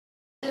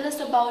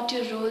about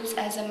your roles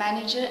as a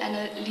manager and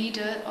a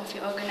leader of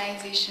your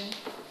organization?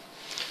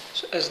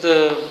 So let's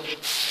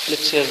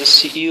say as the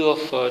CEO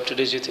of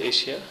Today's Youth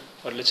Asia,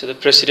 or let's say the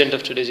president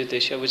of Today's Youth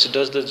Asia, which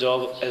does the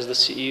job as the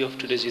CEO of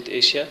Today's Youth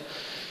Asia,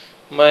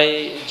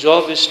 my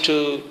job is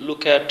to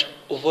look at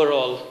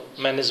overall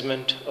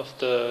management of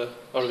the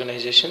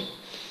organization,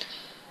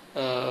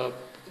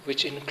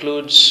 which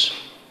includes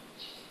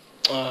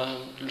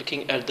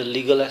looking at the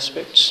legal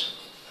aspects,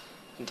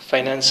 the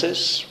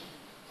finances,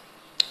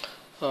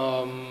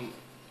 and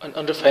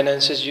under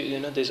finances, you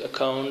know, there's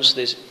accounts,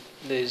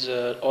 there's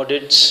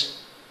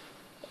audits.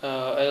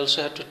 I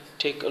also have to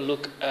take a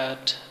look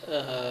at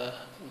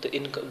the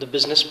income, the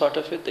business part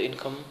of it, the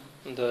income,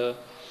 the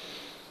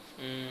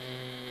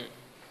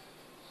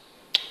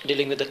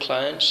dealing with the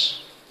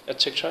clients,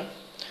 etc.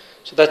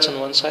 So that's on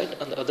one side.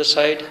 On the other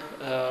side,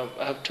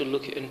 I have to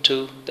look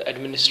into the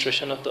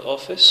administration of the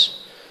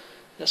office.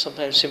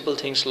 Sometimes simple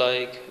things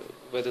like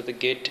whether the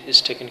gate is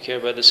taken care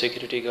by the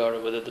security guard,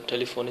 or whether the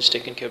telephone is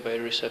taken care by a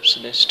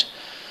receptionist,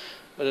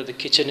 whether the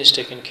kitchen is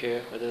taken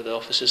care, whether the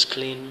office is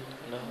clean,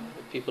 you know,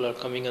 people are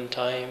coming on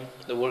time,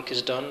 the work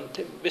is done,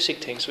 the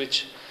basic things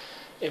which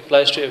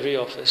applies to every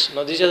office.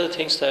 Now these are the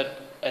things that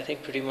I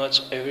think pretty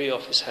much every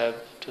office have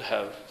to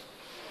have,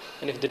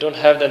 and if they don't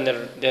have,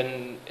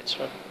 then it's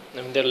not.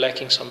 I mean, they're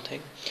lacking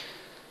something.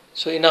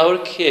 So in our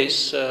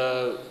case,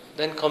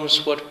 then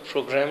comes what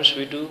programs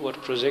we do,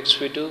 what projects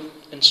we do.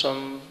 In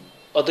some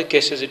other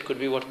cases, it could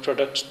be what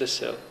products they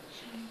sell.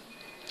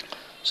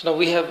 So now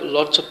we have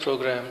lots of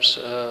programs.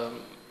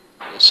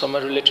 Some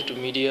are related to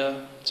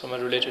media, some are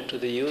related to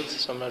the youth,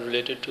 some are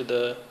related to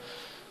the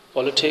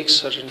politics,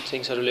 certain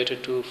things are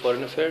related to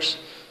foreign affairs.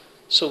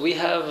 So we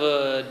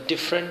have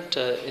different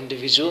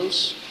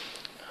individuals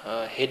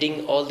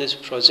heading all these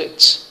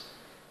projects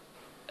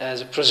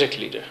as a project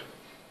leader.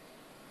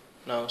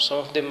 Now some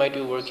of them might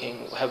be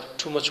have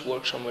too much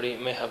work, somebody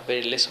may have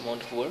very less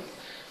amount of work,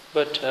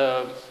 but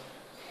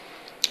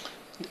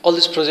all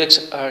these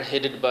projects are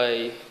headed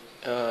by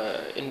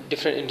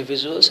different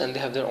individuals, and they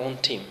have their own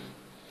team,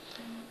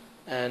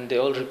 and they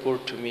all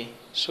report to me.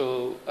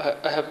 So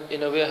I have,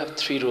 in a way, I have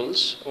three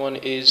roles. One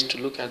is to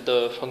look at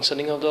the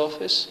functioning of the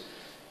office,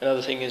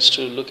 another thing is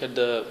to look at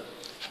the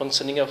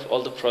functioning of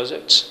all the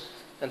projects,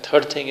 and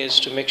third thing is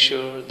to make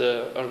sure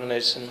the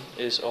organization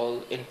is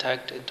all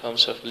intact in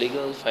terms of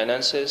legal,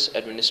 finances,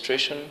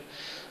 administration,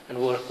 and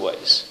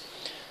work-wise.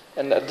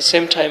 And at the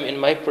same time, in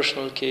my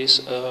personal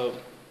case,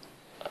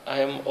 I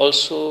am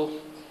also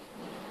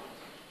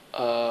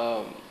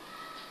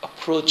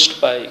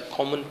approached by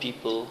common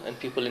people and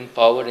people in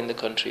power in the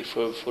country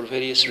for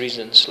various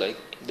reasons. Like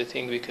they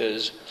think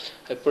because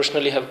I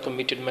personally have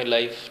committed my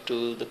life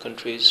to the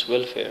country's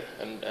welfare,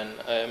 and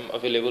I am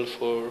available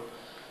for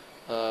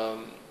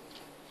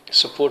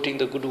supporting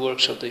the good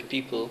works of the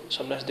people.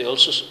 Sometimes they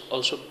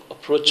also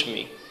approach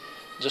me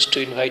just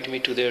to invite me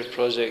to their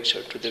projects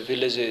or to their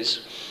villages,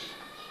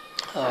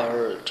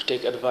 or to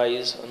take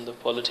advice on the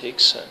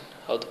politics and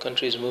how the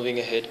country is moving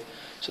ahead.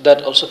 So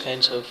that also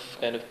kind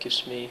of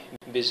keeps me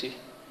busy.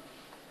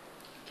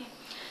 Okay.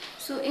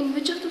 So in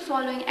which of the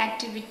following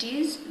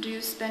activities do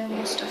you spend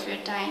most of your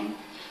time?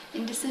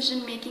 In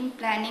decision making,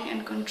 planning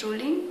and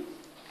controlling,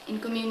 in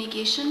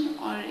communication,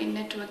 or in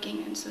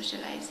networking and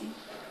socializing?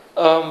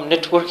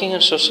 Networking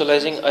and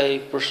socializing, I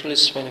personally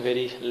spend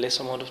very less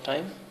amount of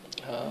time,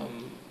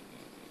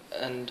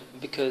 and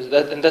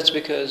that's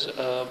because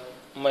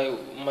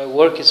my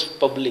work is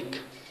public,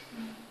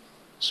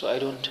 so I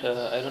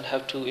don't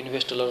have to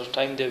invest a lot of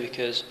time there,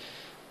 because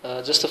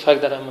just the fact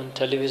that I'm on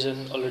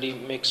television already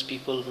makes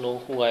people know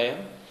who I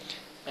am,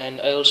 and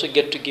I also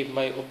get to give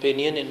my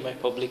opinion in my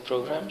public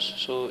programs.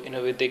 So in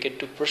a way, they get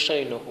to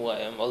personally know who I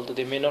am, although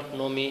they may not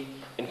know me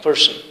in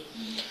person.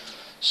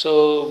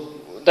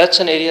 So that's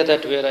an area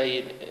that where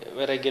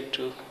I get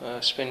to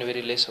spend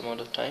very less amount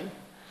of time,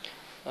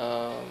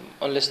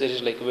 unless there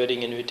is like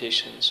wedding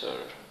invitations or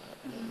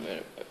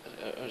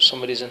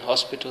somebody is in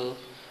hospital,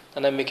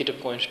 and I make it a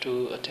point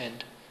to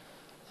attend.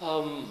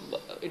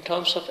 In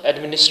terms of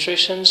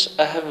administrations,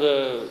 I have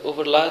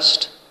over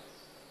last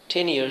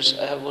 10 years,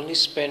 I have only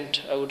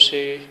spent, I would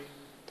say,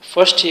 the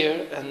first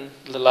year and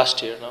the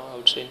last year now, I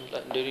would say,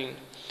 during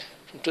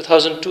from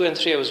 2002 and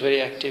 3, I was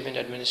very active in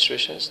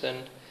administrations.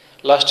 Then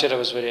last year I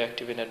was very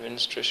active in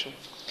administration.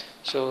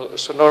 So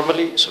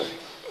normally,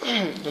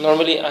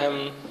 normally I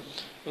am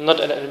not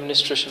an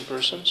administration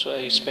person, so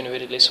I spend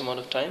very less amount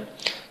of time.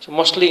 So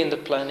mostly in the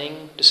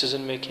planning,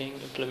 decision making,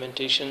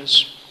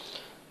 implementations,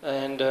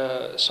 and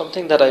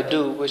something that I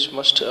do, which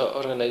most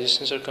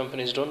organizations or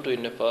companies don't do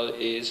in Nepal,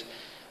 is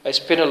I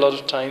spend a lot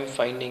of time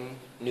finding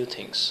new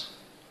things.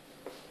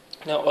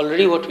 Now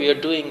already what we are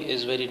doing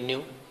is very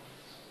new.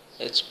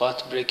 It's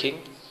path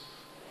breaking.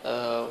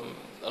 A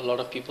lot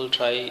of people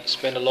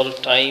spend a lot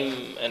of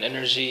time and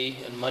energy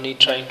and money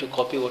trying to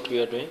copy what we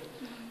are doing,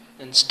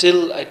 and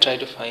still I try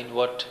to find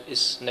what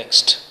is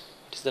next.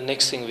 What is the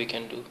next thing we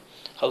can do?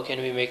 How can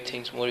we make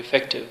things more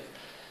effective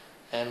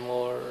and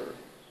more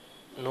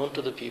known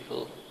to the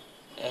people?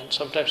 And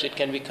sometimes it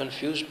can be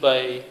confused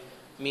by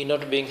me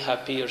not being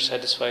happy or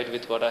satisfied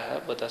with what I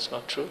have, but that's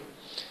not true.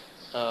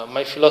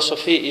 My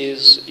philosophy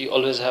is you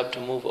always have to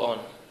move on.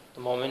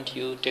 The moment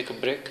you take a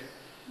break,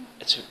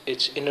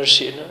 it's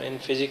inertia. You know? In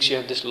physics, you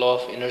have this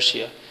law of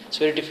inertia. It's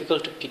very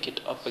difficult to pick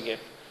it up again.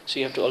 So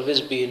you have to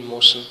always be in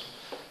motion.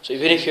 So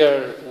even if you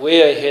are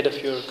way ahead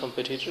of your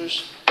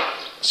competitors,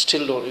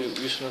 still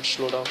you should not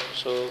slow down.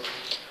 So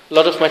a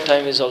lot of my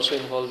time is also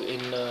involved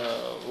in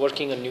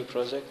working on new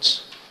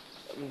projects,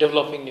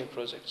 developing new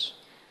projects.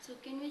 So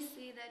can we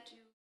say that you